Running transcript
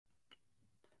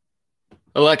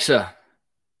Alexa,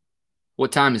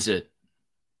 what time is it?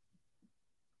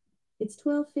 It's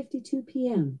 12:52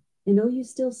 p.m. and OU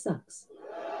still sucks.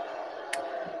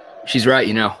 She's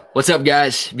right. What's up,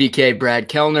 guys? VK Brad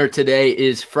Kellner. Today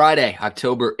is Friday,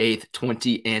 October 8th,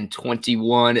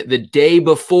 2021, the day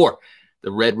before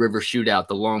the Red River Shootout.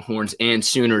 The Longhorns and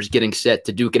Sooners getting set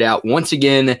to duke it out once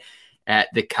again at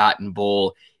the Cotton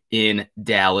Bowl in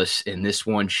Dallas, and this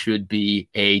one should be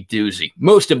a doozy.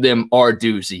 Most of them are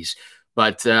doozies,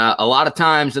 but a lot of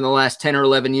times in the last 10 or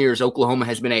 11 years, Oklahoma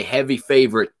has been a heavy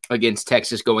favorite against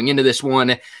Texas going into this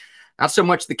one. Not so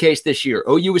much the case this year.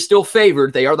 OU is still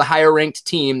favored. They are the higher-ranked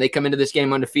team. They come into this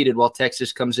game undefeated while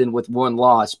Texas comes in with one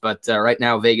loss. But right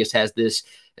now, Vegas has this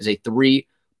as a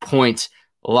 3-point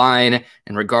line.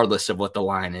 And regardless of what the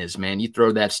line is, man, you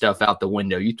throw that stuff out the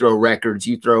window. You throw records.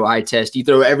 You throw eye test. You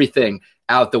throw everything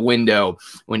out the window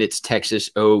when it's Texas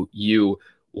OU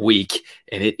week.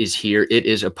 And it is here. It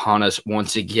is upon us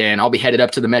once again. I'll be headed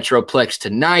up to the Metroplex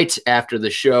tonight after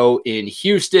the show in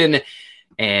Houston.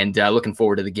 And looking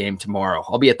forward to the game tomorrow.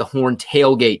 I'll be at the Horn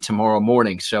Tailgate tomorrow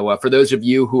morning. So for those of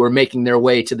you who are making their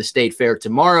way to the State Fair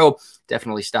tomorrow,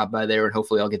 definitely stop by there, and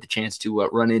hopefully I'll get the chance to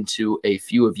run into a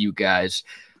few of you guys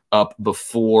up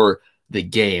before the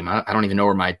game. I don't even know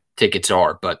where my tickets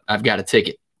are, but I've got a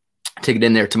ticket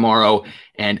in there tomorrow,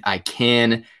 and I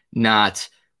cannot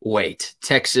wait.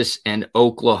 Texas and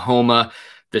Oklahoma.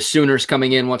 The Sooners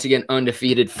coming in once again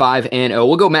undefeated, 5-0.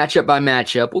 We'll go matchup by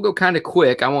matchup. We'll go kind of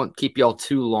quick. I won't keep y'all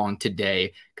too long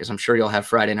today because I'm sure y'all have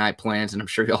Friday night plans, and I'm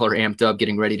sure y'all are amped up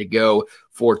getting ready to go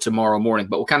for tomorrow morning.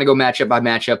 But we'll kind of go matchup by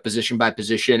matchup, position by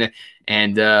position,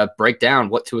 and break down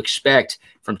what to expect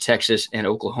from Texas and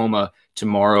Oklahoma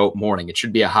tomorrow morning. It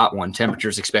should be a hot one.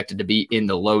 Temperatures expected to be in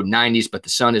the low 90s, but the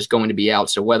sun is going to be out,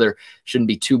 so weather shouldn't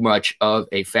be too much of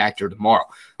a factor tomorrow.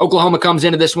 Oklahoma comes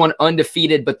into this one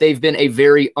undefeated, but they've been a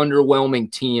very underwhelming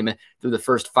team through the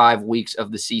first 5 weeks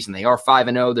of the season. They are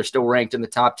 5-0. They're still ranked in the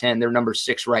top 10. They're number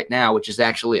 6 right now, which is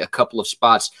actually a couple of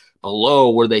spots below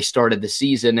where they started the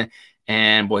season.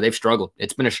 And, boy, they've struggled.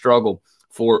 It's been a struggle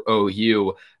for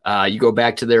OU. You go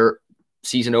back to their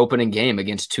season opening game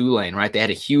against Tulane, right? They had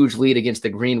a huge lead against the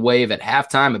Green Wave at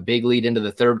halftime, a big lead into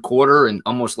the third quarter, and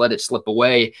almost let it slip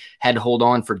away. Had to hold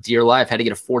on for dear life, had to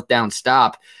get a 4th down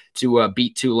stop to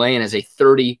beat Tulane as a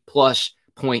 30-plus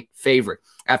point favorite.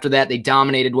 After that, they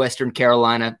dominated Western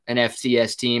Carolina, an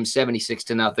FCS team,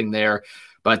 76-0 there.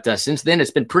 But since then, it's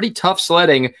been pretty tough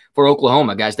sledding for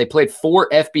Oklahoma, guys. They played 4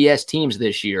 FBS teams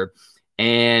this year,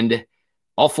 and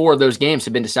all 4 of those games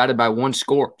have been decided by one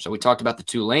score. So we talked about the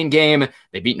Tulane game.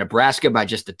 They beat Nebraska by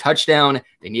just a touchdown.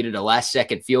 They needed a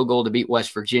last-second field goal to beat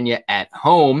West Virginia at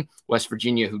home. West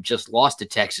Virginia, who just lost to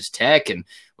Texas Tech, and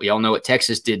we all know what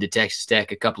Texas did to Texas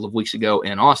Tech a couple of weeks ago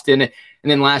in Austin. And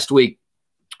then last week,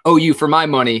 OU, for my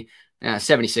money,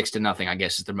 76-0, I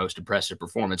guess, is their most impressive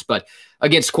performance. But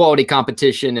against quality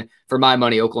competition, for my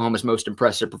money, Oklahoma's most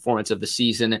impressive performance of the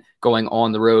season, going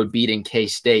on the road, beating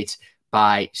K-State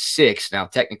by 6. Now,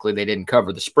 technically, they didn't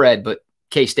cover the spread, but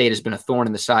K-State has been a thorn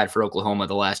in the side for Oklahoma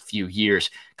the last few years,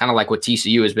 kind of like what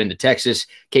TCU has been to Texas.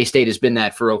 K-State has been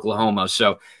that for Oklahoma.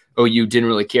 So OU didn't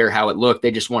really care how it looked.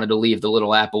 They just wanted to leave the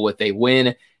Little Apple with a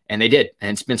win, and they did.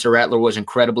 And Spencer Rattler was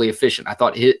incredibly efficient. I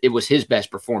thought it was his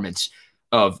best performance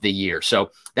of the year.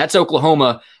 So that's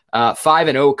Oklahoma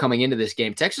 5-0 coming into this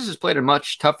game. Texas has played a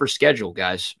much tougher schedule,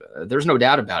 guys. There's no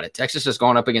doubt about it. Texas has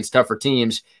gone up against tougher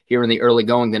teams here in the early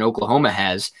going than Oklahoma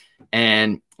has.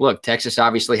 And look, Texas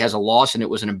obviously has a loss, and it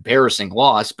was an embarrassing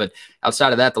loss. But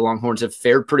outside of that, the Longhorns have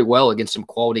fared pretty well against some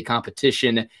quality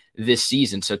competition this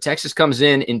season. So Texas comes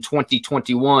in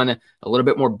 2021 a little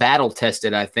bit more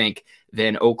battle-tested, I think,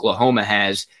 than Oklahoma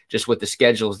has, just with the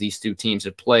schedules these two teams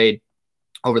have played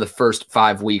over the first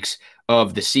 5 weeks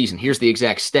of the season. Here's the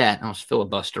exact stat. I was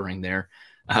filibustering there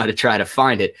to try to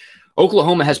find it.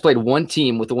 Oklahoma has played one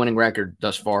team with a winning record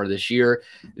thus far this year.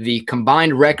 The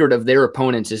combined record of their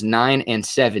opponents is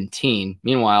 9-17.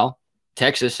 Meanwhile,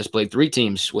 Texas has played 3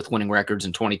 teams with winning records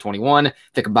in 2021.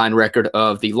 The combined record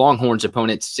of the Longhorns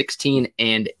opponents,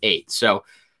 16-8. So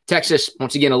Texas,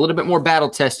 once again, a little bit more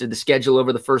battle-tested. The schedule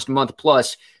over the first month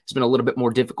plus has been a little bit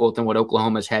more difficult than what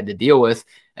Oklahoma's had to deal with.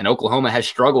 And Oklahoma has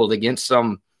struggled against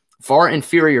some far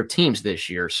inferior teams this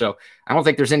year. So I don't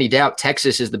think there's any doubt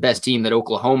Texas is the best team that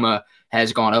Oklahoma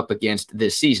has gone up against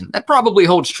this season. That probably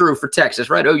holds true for Texas,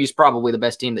 right? OU's probably the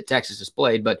best team that Texas has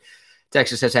played, but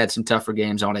Texas has had some tougher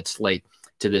games on its slate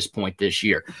to this point this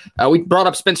year. We brought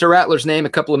up Spencer Rattler's name a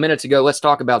couple of minutes ago. Let's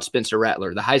talk about Spencer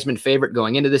Rattler, the Heisman favorite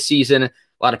going into the season. A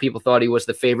lot of people thought he was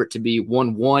the favorite to be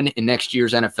 1-1 in next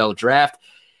year's NFL draft.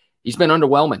 He's been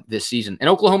underwhelming this season. And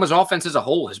Oklahoma's offense as a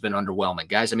whole has been underwhelming,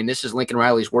 guys. I mean, this is Lincoln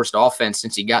Riley's worst offense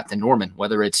since he got to Norman,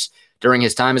 whether it's during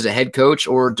his time as a head coach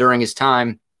or during his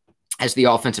time as the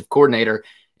offensive coordinator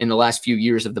in the last few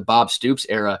years of the Bob Stoops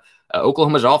era.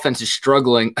 Oklahoma's offense is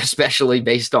struggling, especially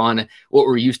based on what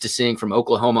we're used to seeing from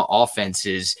Oklahoma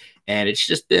offenses. And it's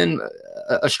just been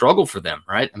a struggle for them,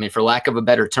 right? I mean, for lack of a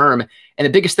better term. And the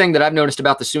biggest thing that I've noticed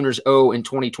about the Sooners in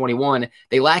 2021,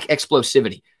 they lack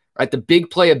explosivity. Right, the big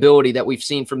playability that we've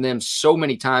seen from them so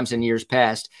many times in years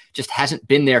past just hasn't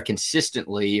been there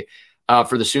consistently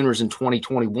for the Sooners in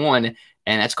 2021,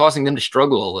 and that's causing them to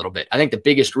struggle a little bit. I think the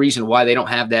biggest reason why they don't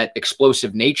have that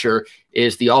explosive nature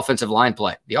is the offensive line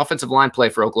play. The offensive line play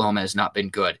for Oklahoma has not been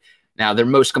good. Now, their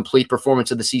most complete performance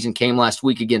of the season came last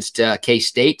week against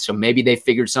K-State, so maybe they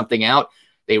figured something out.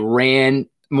 They ran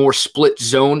more split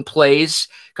zone plays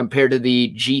compared to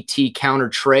the GT counter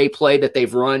tray play that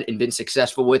they've run and been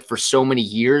successful with for so many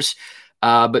years.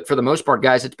 But for the most part,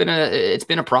 guys, it's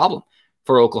been a problem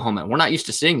for Oklahoma. We're not used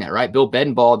to seeing that, right? Bill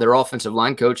Bedenbaugh, their offensive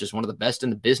line coach, is one of the best in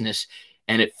the business.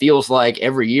 And it feels like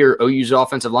every year OU's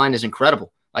offensive line is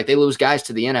incredible. Like they lose guys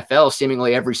to the NFL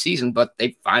seemingly every season, but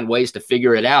they find ways to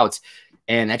figure it out.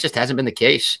 And that just hasn't been the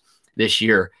case this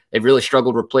year. They've really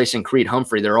struggled replacing Creed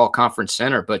Humphrey, their all-conference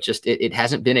center, but just it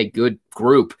hasn't been a good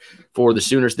group for the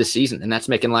Sooners this season, and that's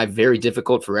making life very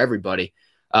difficult for everybody.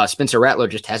 Spencer Rattler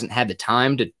just hasn't had the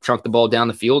time to trunk the ball down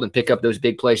the field and pick up those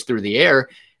big plays through the air.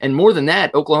 And more than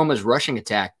that, Oklahoma's rushing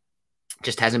attack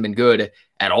just hasn't been good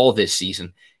at all this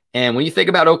season. And when you think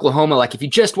about Oklahoma, like if you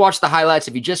just watch the highlights,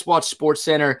 if you just watch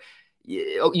SportsCenter,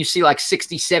 you see like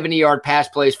 60, 70-yard pass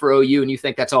plays for OU, and you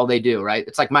think that's all they do, right?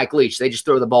 It's like Mike Leach. They just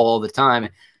throw the ball all the time.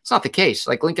 It's not the case.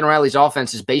 Like Lincoln Riley's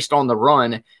offense is based on the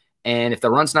run, and if the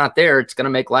run's not there, it's going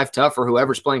to make life tough for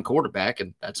whoever's playing quarterback,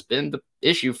 and that's been the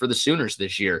issue for the Sooners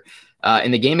this year.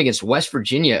 In the game against West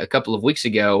Virginia a couple of weeks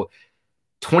ago,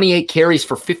 28 carries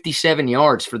for 57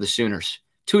 yards for the Sooners,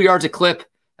 2 yards a clip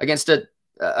against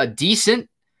a decent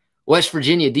West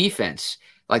Virginia defense.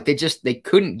 Like they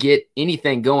couldn't get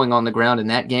anything going on the ground in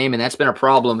that game, and that's been a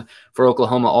problem for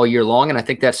Oklahoma all year long, and I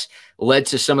think that's led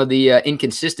to some of the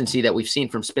inconsistency that we've seen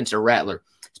from Spencer Rattler.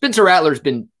 Spencer Rattler's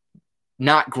been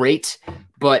not great,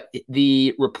 but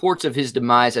the reports of his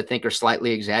demise, I think, are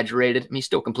slightly exaggerated. I mean, he's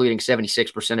still completing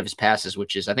 76% of his passes,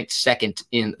 which is, I think, second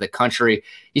in the country.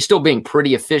 He's still being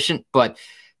pretty efficient, but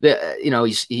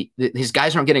his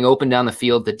guys aren't getting open down the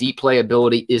field. The deep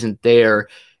playability isn't there.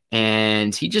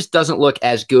 And he just doesn't look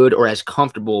as good or as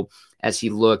comfortable as he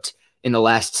looked in the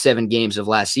last 7 games of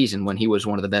last season when he was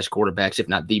one of the best quarterbacks, if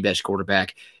not the best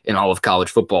quarterback in all of college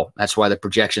football. That's why the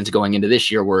projections going into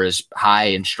this year were as high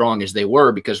and strong as they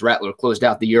were, because Rattler closed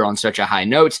out the year on such a high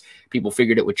note. People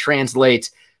figured it would translate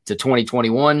to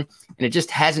 2021, and it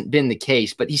just hasn't been the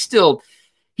case. But he's still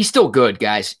good,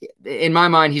 guys. In my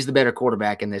mind, he's the better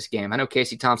quarterback in this game. I know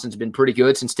Casey Thompson's been pretty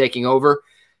good since taking over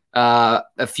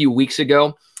a few weeks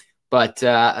ago. But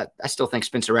I still think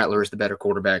Spencer Rattler is the better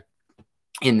quarterback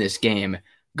in this game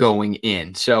going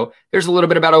in. So there's a little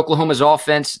bit about Oklahoma's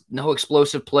offense. No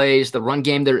explosive plays. The run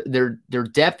game, their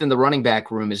depth in the running back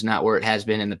room is not where it has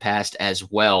been in the past as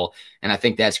well. And I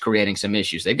think that's creating some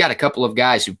issues. They've got a couple of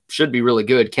guys who should be really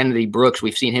good. Kennedy Brooks,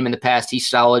 we've seen him in the past. He's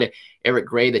solid. Eric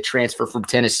Gray, the transfer from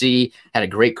Tennessee, had a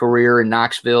great career in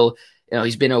Knoxville.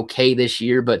 He's been okay this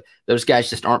year, but those guys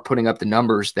just aren't putting up the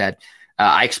numbers that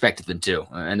I expected them to,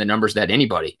 and the numbers that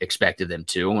anybody expected them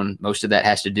to. And most of that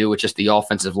has to do with just the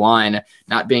offensive line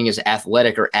not being as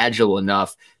athletic or agile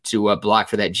enough to block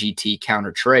for that GT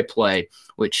counter tray play,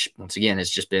 which once again has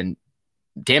just been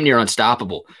damn near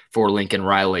unstoppable for Lincoln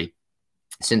Riley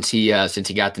since he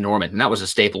got to Norman. And that was a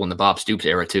staple in the Bob Stoops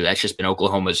era too. That's just been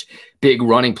Oklahoma's big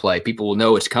running play. People will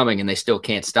know it's coming and they still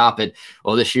can't stop it.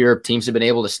 Well, this year teams have been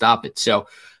able to stop it. So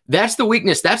that's the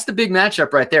weakness. That's the big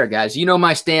matchup right there, guys. You know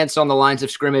my stance on the lines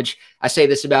of scrimmage. I say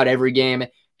this about every game,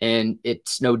 and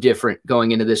it's no different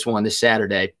going into this one this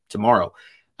Saturday, tomorrow.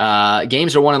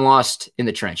 Games are won and lost in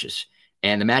the trenches.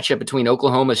 And the matchup between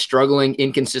Oklahoma's struggling,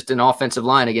 inconsistent offensive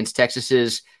line against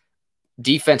Texas's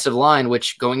defensive line,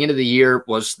 which going into the year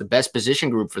was the best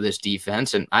position group for this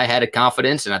defense. And I had a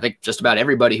confidence, and I think just about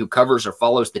everybody who covers or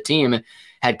follows the team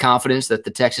had confidence that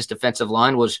the Texas defensive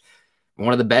line was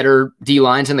one of the better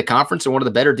D-lines in the conference and one of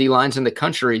the better D-lines in the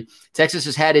country. Texas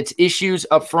has had its issues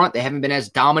up front. They haven't been as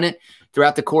dominant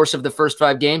throughout the course of the first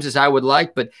 5 games as I would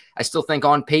like, but I still think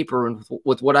on paper and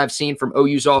with what I've seen from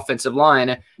OU's offensive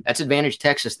line, that's advantage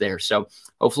Texas there. So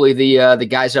hopefully the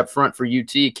guys up front for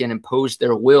UT can impose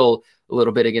their will a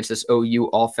little bit against this OU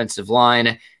offensive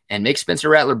line and make Spencer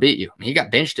Rattler beat you. I mean, he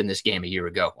got benched in this game a year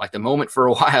ago. Like the moment for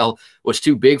a while was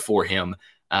too big for him.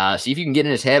 See if you can get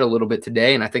in his head a little bit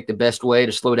today. And I think the best way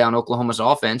to slow down Oklahoma's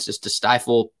offense is to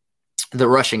stifle the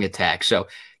rushing attack. So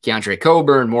Keandre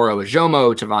Coburn, Moro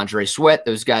Ajomo, Tavondre Sweat,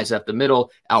 those guys up the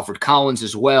middle, Alfred Collins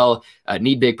as well.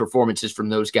 Need big performances from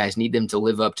those guys. Need them to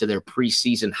live up to their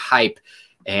preseason hype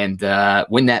and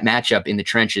win that matchup in the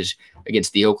trenches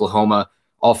against the Oklahoma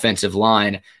offensive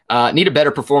line. Need a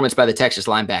better performance by the Texas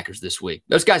linebackers this week.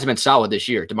 Those guys have been solid this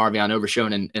year. DeMarvion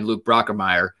Overshone and Luke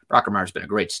Brockermeyer. Brockermeyer's been a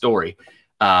great story.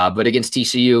 But against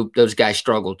TCU, those guys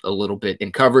struggled a little bit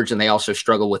in coverage, and they also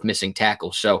struggle with missing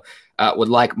tackles. So would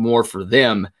like more for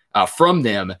them from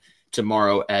them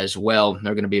tomorrow as well.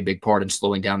 They're going to be a big part in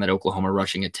slowing down that Oklahoma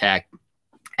rushing attack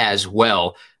as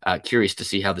well. Curious to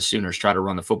see how the Sooners try to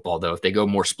run the football, though. If they go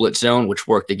more split zone, which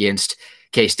worked against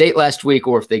K-State last week,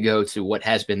 or if they go to what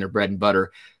has been their bread and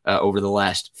butter over the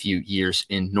last few years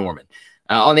in Norman.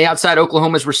 On the outside,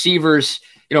 Oklahoma's receivers,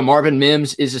 Marvin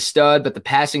Mims is a stud, but the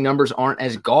passing numbers aren't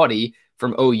as gaudy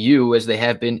from OU as they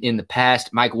have been in the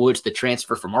past. Mike Woods, the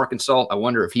transfer from Arkansas, I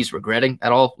wonder if he's regretting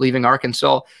at all leaving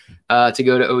Arkansas to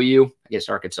go to OU. I guess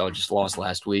Arkansas just lost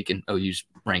last week, and OU's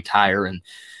ranked higher, and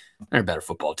they're a better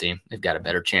football team. They've got a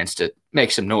better chance to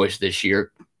make some noise this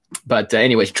year. But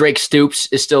anyways, Drake Stoops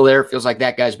is still there. Feels like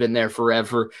that guy's been there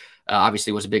forever.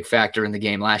 Obviously was a big factor in the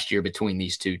game last year between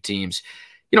these two teams.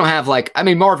 You don't have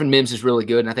Marvin Mims is really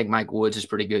good, and I think Mike Woods is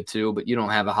pretty good too, but you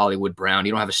don't have a Hollywood Brown.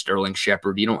 You don't have a Sterling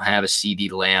Shepard. You don't have a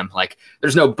CeeDee Lamb.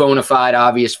 There's no bona fide,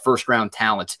 obvious first-round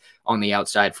talent on the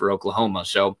outside for Oklahoma.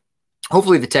 So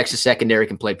hopefully the Texas secondary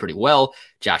can play pretty well.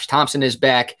 Josh Thompson is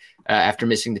back after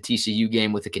missing the TCU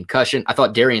game with a concussion. I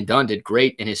thought Darian Dunn did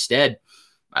great in his stead.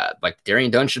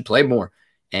 Darian Dunn should play more.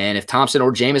 And if Thompson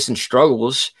or Jamison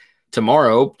struggles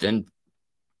tomorrow, then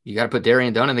you got to put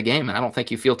Darian Dunn in the game. And I don't think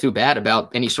you feel too bad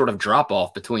about any sort of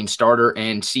drop-off between starter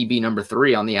and CB number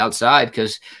 3 on the outside,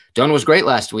 because Dunn was great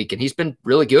last week, and he's been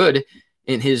really good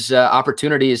in his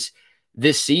opportunities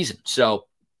this season. So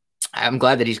I'm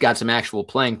glad that he's got some actual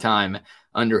playing time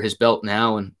under his belt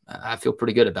now, and I feel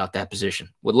pretty good about that position.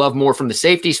 Would love more from the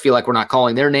safeties. Feel like we're not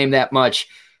calling their name that much,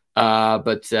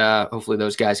 but hopefully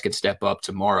those guys can step up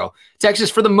tomorrow. Texas,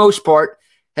 for the most part,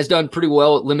 has done pretty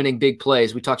well at limiting big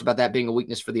plays. We talked about that being a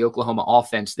weakness for the Oklahoma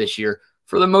offense this year.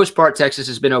 For the most part, Texas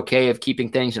has been okay of keeping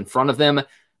things in front of them.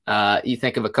 You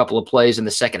think of a couple of plays in the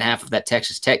second half of that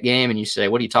Texas Tech game, and you say,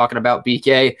 what are you talking about,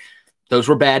 BK? Those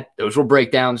were bad. Those were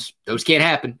breakdowns. Those can't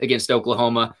happen against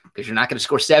Oklahoma because you're not going to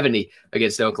score 70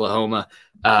 against Oklahoma.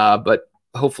 But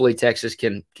hopefully Texas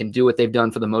can do what they've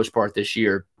done for the most part this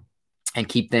year and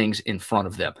keep things in front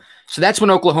of them. So that's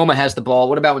when Oklahoma has the ball.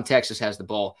 What about when Texas has the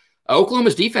ball?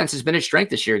 Oklahoma's defense has been its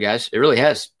strength this year, guys. It really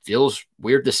has. Feels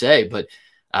weird to say, but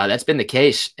that's been the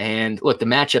case. And look, the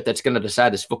matchup that's going to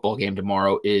decide this football game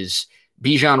tomorrow is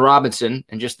Bijan Robinson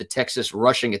and just the Texas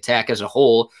rushing attack as a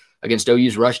whole against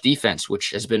OU's rush defense, which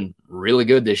has been really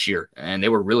good this year. And they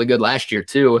were really good last year,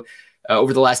 too.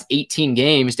 Over the last 18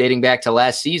 games, dating back to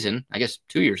last season, I guess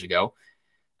 2 years ago.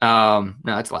 No,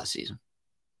 that's last season.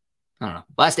 I don't know.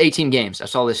 Last 18 games. I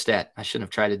saw this stat. I shouldn't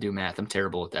have tried to do math. I'm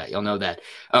terrible at that. Y'all know that.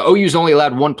 OU's only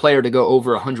allowed one player to go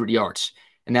over 100 yards,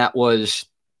 and that was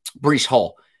Breece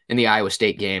Hall in the Iowa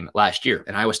State game last year.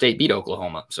 And Iowa State beat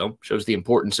Oklahoma, so shows the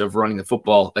importance of running the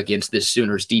football against this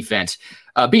Sooners defense.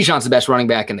 Bijan's the best running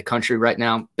back in the country right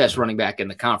now, best running back in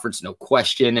the conference, no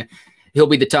question. He'll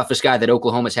be the toughest guy that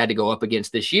Oklahoma's had to go up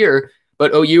against this year,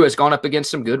 but OU has gone up against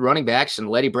some good running backs, and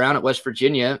Letty Brown at West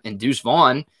Virginia and Deuce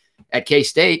Vaughn at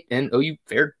K-State, and OU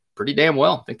fared pretty damn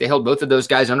well. I think they held both of those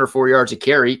guys under 4 yards a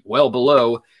carry, well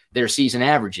below their season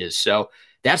averages. So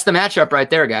that's the matchup right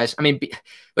there, guys. I mean,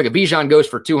 look, if Bijan goes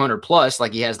for 200+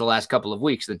 like he has the last couple of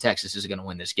weeks, then Texas is going to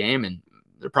win this game, and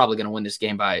they're probably going to win this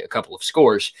game by a couple of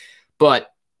scores.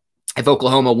 But if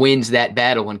Oklahoma wins that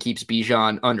battle and keeps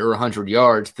Bijan under 100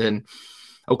 yards, then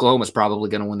Oklahoma's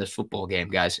probably going to win this football game,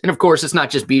 guys. And, of course, it's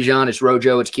not just Bijan. It's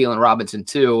Rojo. It's Keelan Robinson,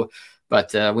 too.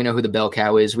 But we know who the bell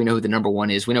cow is. We know who the number one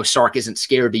is. We know Sark isn't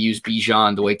scared to use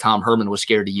Bijan the way Tom Herman was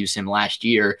scared to use him last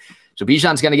year. So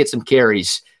Bijan's going to get some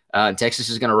carries. Texas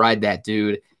is going to ride that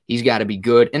dude. He's got to be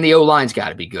good. And the O-line's got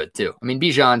to be good, too. I mean,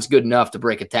 Bijan's good enough to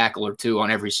break a tackle or two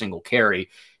on every single carry.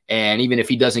 And even if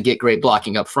he doesn't get great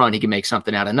blocking up front, he can make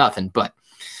something out of nothing. But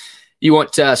you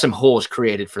want some holes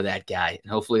created for that guy.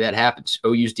 And hopefully that happens.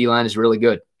 OU's D-line is really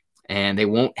good. And they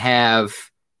won't have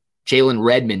Jalen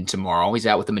Redmond tomorrow. He's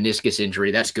out with a meniscus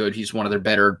injury. That's good. He's one of their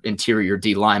better interior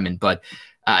D linemen. But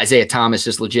Isaiah Thomas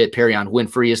is legit. Perion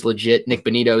Winfrey is legit. Nick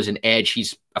Benito's an edge.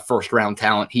 He's a first-round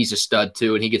talent. He's a stud,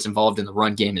 too, and he gets involved in the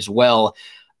run game as well.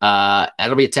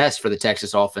 That'll be a test for the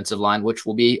Texas offensive line, which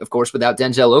will be, of course, without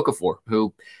Denzel Okafor,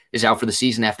 who is out for the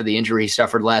season after the injury he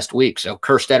suffered last week. So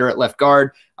Kerstetter at left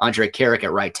guard, Andre Carrick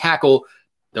at right tackle.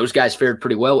 Those guys fared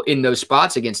pretty well in those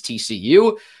spots against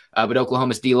TCU, but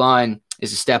Oklahoma's D-line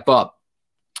is a step up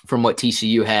from what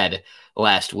TCU had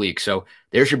last week. So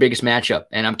there's your biggest matchup,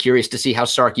 and I'm curious to see how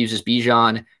Sark uses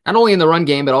Bijan, not only in the run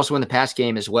game, but also in the pass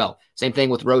game as well. Same thing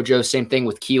with Rojo, same thing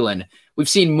with Keelan. We've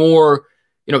seen more,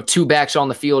 two backs on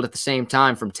the field at the same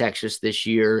time from Texas this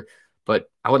year, but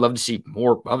I would love to see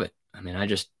more of it. I mean,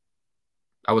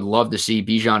 I would love to see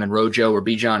Bijan and Rojo or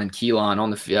Bijan and Keelan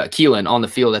on the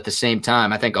field at the same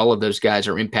time. I think all of those guys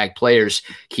are impact players.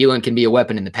 Keelan can be a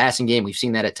weapon in the passing game. We've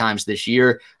seen that at times this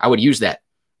year. I would use that.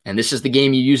 And this is the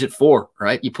game you use it for,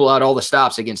 right? You pull out all the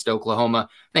stops against Oklahoma.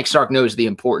 I think Sark knows the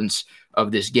importance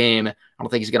of this game. I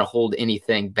don't think he's going to hold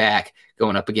anything back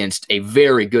going up against a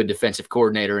very good defensive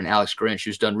coordinator in Alex Grinch,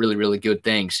 who's done really, really good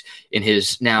things in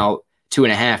his now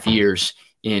 2.5 years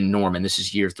in Norman. This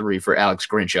is year 3 for Alex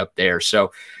Grinch up there.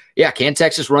 So, yeah, can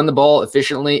Texas run the ball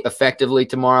efficiently, effectively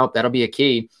tomorrow? That'll be a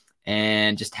key.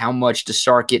 And just how much does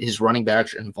Sark get his running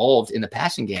backs involved in the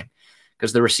passing game?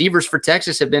 Because the receivers for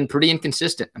Texas have been pretty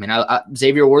inconsistent. I mean,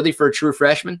 Xavier Worthy, for a true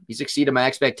freshman, he's exceeded my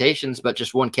expectations, but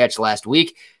just one catch last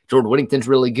week. Jordan Whittington's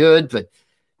really good, but,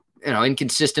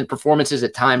 inconsistent performances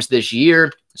at times this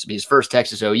year. This will be his first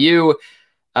Texas OU.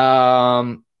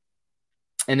 And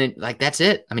then, that's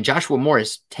it. I mean, Joshua Moore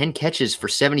has 10 catches for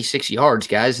 76 yards,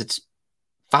 guys. It's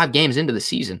 5 games into the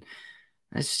season.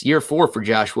 That's year 4 for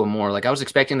Joshua Moore. I was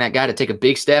expecting that guy to take a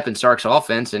big step in Sark's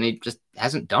offense, and he just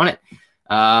hasn't done it.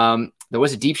 There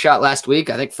was a deep shot last week,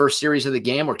 I think first series of the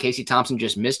game, where Casey Thompson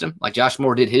just missed him. Josh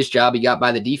Moore did his job. He got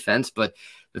by the defense, but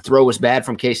the throw was bad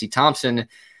from Casey Thompson.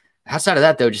 Outside of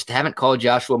that, though, just haven't called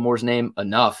Joshua Moore's name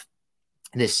enough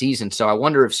this season. So I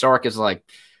wonder if Sark is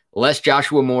less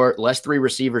Joshua Moore, less 3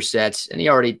 receiver sets, and he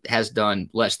already has done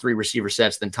less 3 receiver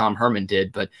sets than Tom Herman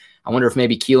did. But I wonder if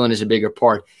maybe Keelan is a bigger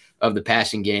part of the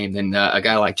passing game than a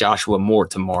guy like Joshua Moore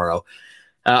tomorrow.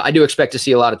 I do expect to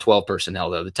see a lot of 12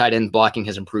 personnel, though. The tight end blocking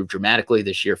has improved dramatically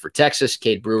this year for Texas.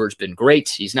 Cade Brewer's been great.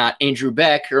 He's not Andrew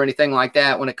Beck or anything like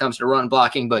that when it comes to run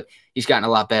blocking, but he's gotten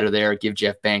a lot better there. Give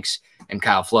Jeff Banks and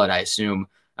Kyle Flood, I assume,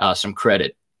 some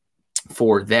credit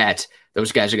for that.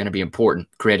 Those guys are going to be important,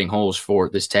 creating holes for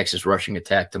this Texas rushing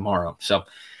attack tomorrow. So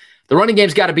the running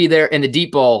game's got to be there, and the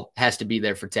deep ball has to be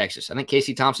there for Texas. I think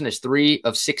Casey Thompson is 3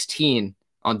 of 16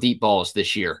 on deep balls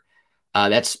this year.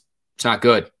 It's not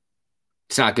good.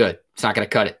 It's not good. It's not going to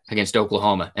cut it against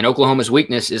Oklahoma. And Oklahoma's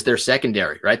weakness is their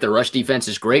secondary, right? Their rush defense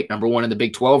is great. Number 1 in the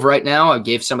Big 12 right now. I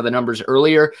gave some of the numbers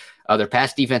earlier. Their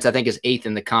pass defense, I think, is 8th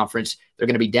in the conference. They're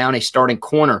going to be down a starting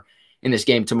corner in this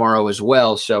game tomorrow as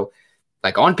well. So,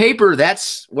 on paper,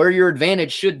 that's where your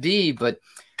advantage should be. But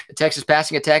the Texas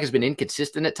passing attack has been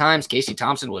inconsistent at times. Casey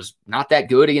Thompson was not that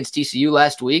good against TCU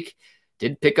last week.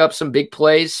 Did pick up some big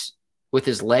plays with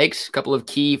his legs, a couple of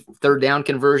key third down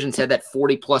conversions, had that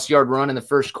 40-plus yard run in the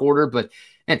first quarter, but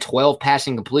 12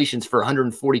 passing completions for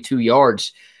 142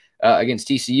 yards against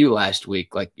TCU last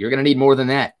week. You're going to need more than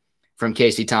that from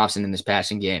Casey Thompson in this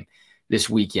passing game this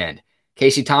weekend.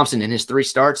 Casey Thompson in his 3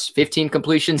 starts, 15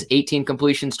 completions, 18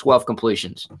 completions, 12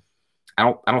 completions.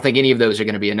 I don't think any of those are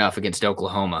going to be enough against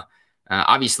Oklahoma.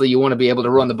 Obviously, you want to be able to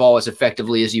run the ball as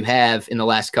effectively as you have in the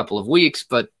last couple of weeks,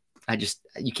 but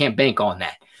you can't bank on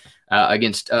that.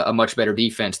 Against a much better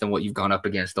defense than what you've gone up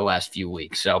against the last few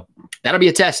weeks. So that'll be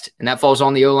a test, and that falls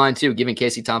on the O-line too, giving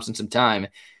Casey Thompson some time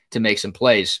to make some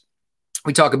plays.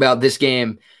 We talk about this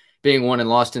game being won and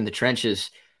lost in the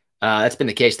trenches. That's been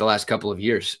the case the last couple of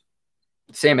years.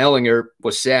 Sam Ehlinger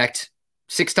was sacked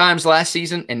 6 times last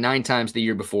season and 9 times the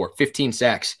year before, 15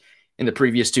 sacks in the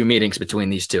previous 2 meetings between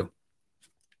these two.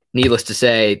 Needless to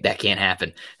say, that can't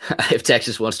happen. If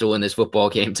Texas wants to win this football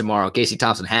game tomorrow, Casey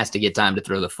Thompson has to get time to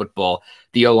throw the football.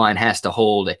 The O-line has to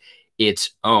hold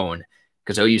its own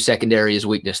because OU secondary is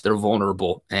weakness. They're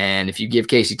vulnerable. And if you give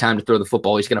Casey time to throw the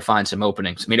football, he's going to find some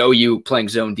openings. I mean, OU playing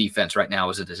zone defense right now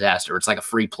is a disaster. It's like a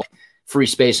free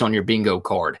space on your bingo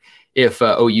card. If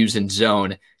OU's in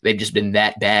zone, they've just been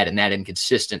that bad and that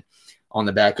inconsistent on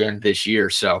the back end this year.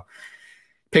 So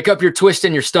pick up your twist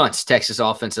and your stunts, Texas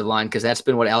offensive line, because that's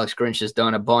been what Alex Grinch has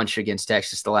done a bunch against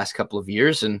Texas the last couple of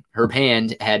years, and Herb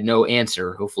Hand had no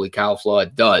answer. Hopefully Kyle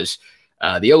Flood does.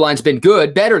 The O-line's been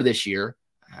good, better this year.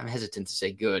 I'm hesitant to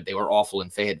say good. They were awful in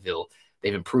Fayetteville.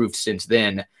 They've improved since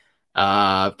then.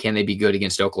 Can they be good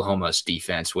against Oklahoma's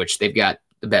defense, which they've got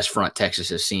the best front Texas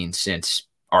has seen since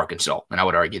Arkansas? And I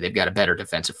would argue they've got a better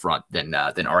defensive front than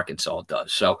Arkansas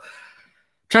does. So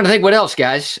Trying to think what else,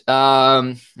 guys.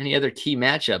 Any other key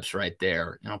matchups right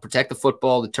there? Protect the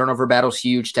football. The turnover battle's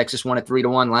huge. Texas won at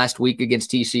 3-1 last week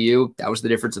against TCU. That was the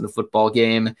difference in the football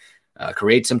game.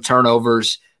 Create some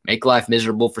turnovers. Make life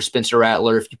miserable for Spencer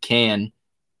Rattler if you can,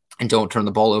 and don't turn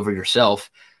the ball over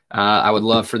yourself. I would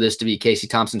love for this to be Casey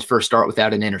Thompson's first start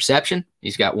without an interception.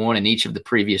 He's got one in each of the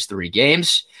previous 3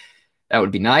 games. That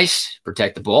would be nice.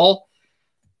 Protect the ball.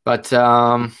 But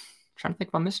trying to think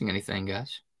if I'm missing anything,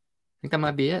 guys. I think that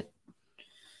might be it.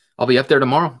 I'll be up there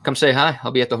tomorrow. Come say hi. I'll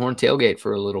be at the Horn Tailgate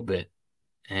for a little bit.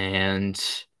 And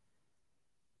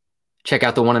check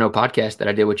out the 1-0 podcast that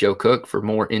I did with Joe Cook for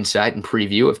more insight and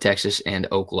preview of Texas and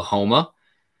Oklahoma.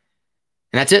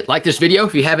 And that's it. Like this video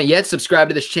if you haven't yet. Subscribe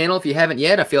to this channel if you haven't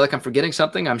yet. I feel like I'm forgetting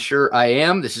something. I'm sure I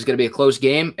am. This is going to be a close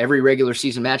game. Every regular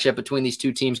season matchup between these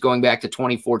two teams going back to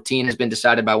 2014 has been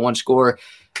decided by 1 score.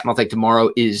 I don't think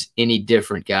tomorrow is any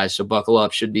different, guys. So buckle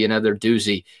up. Should be another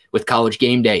doozy with College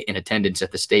Game Day in attendance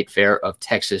at the State Fair of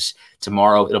Texas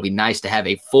tomorrow. It'll be nice to have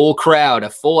a full crowd, a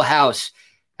full house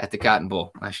at the Cotton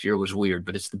Bowl. Last year was weird,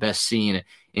 but it's the best scene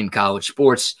in college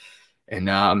sports. And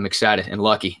I'm excited and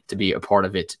lucky to be a part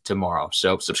of it tomorrow.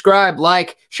 So subscribe,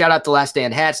 like, shout out to Last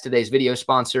Stand Hats, today's video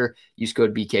sponsor. Use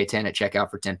code BK10 at checkout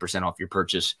for 10% off your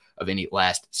purchase of any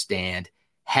Last Stand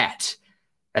hat.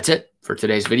 That's it for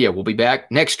today's video. We'll be back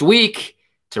next week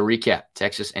to recap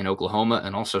Texas and Oklahoma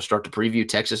and also start to preview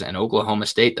Texas and Oklahoma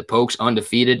State. The Pokes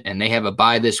undefeated, and they have a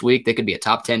bye this week. They could be a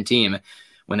top 10 team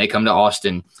when they come to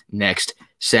Austin next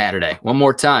Saturday. One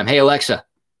more time. Hey, Alexa,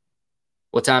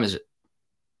 what time is it?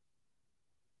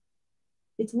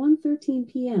 It's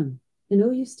 1:13 p.m. and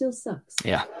OU still sucks.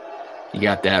 Yeah, you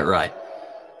got that right.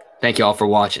 Thank you all for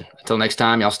watching. Until next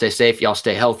time, y'all stay safe, y'all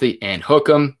stay healthy, and hook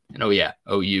 'em. And oh yeah,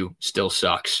 OU still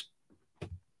sucks.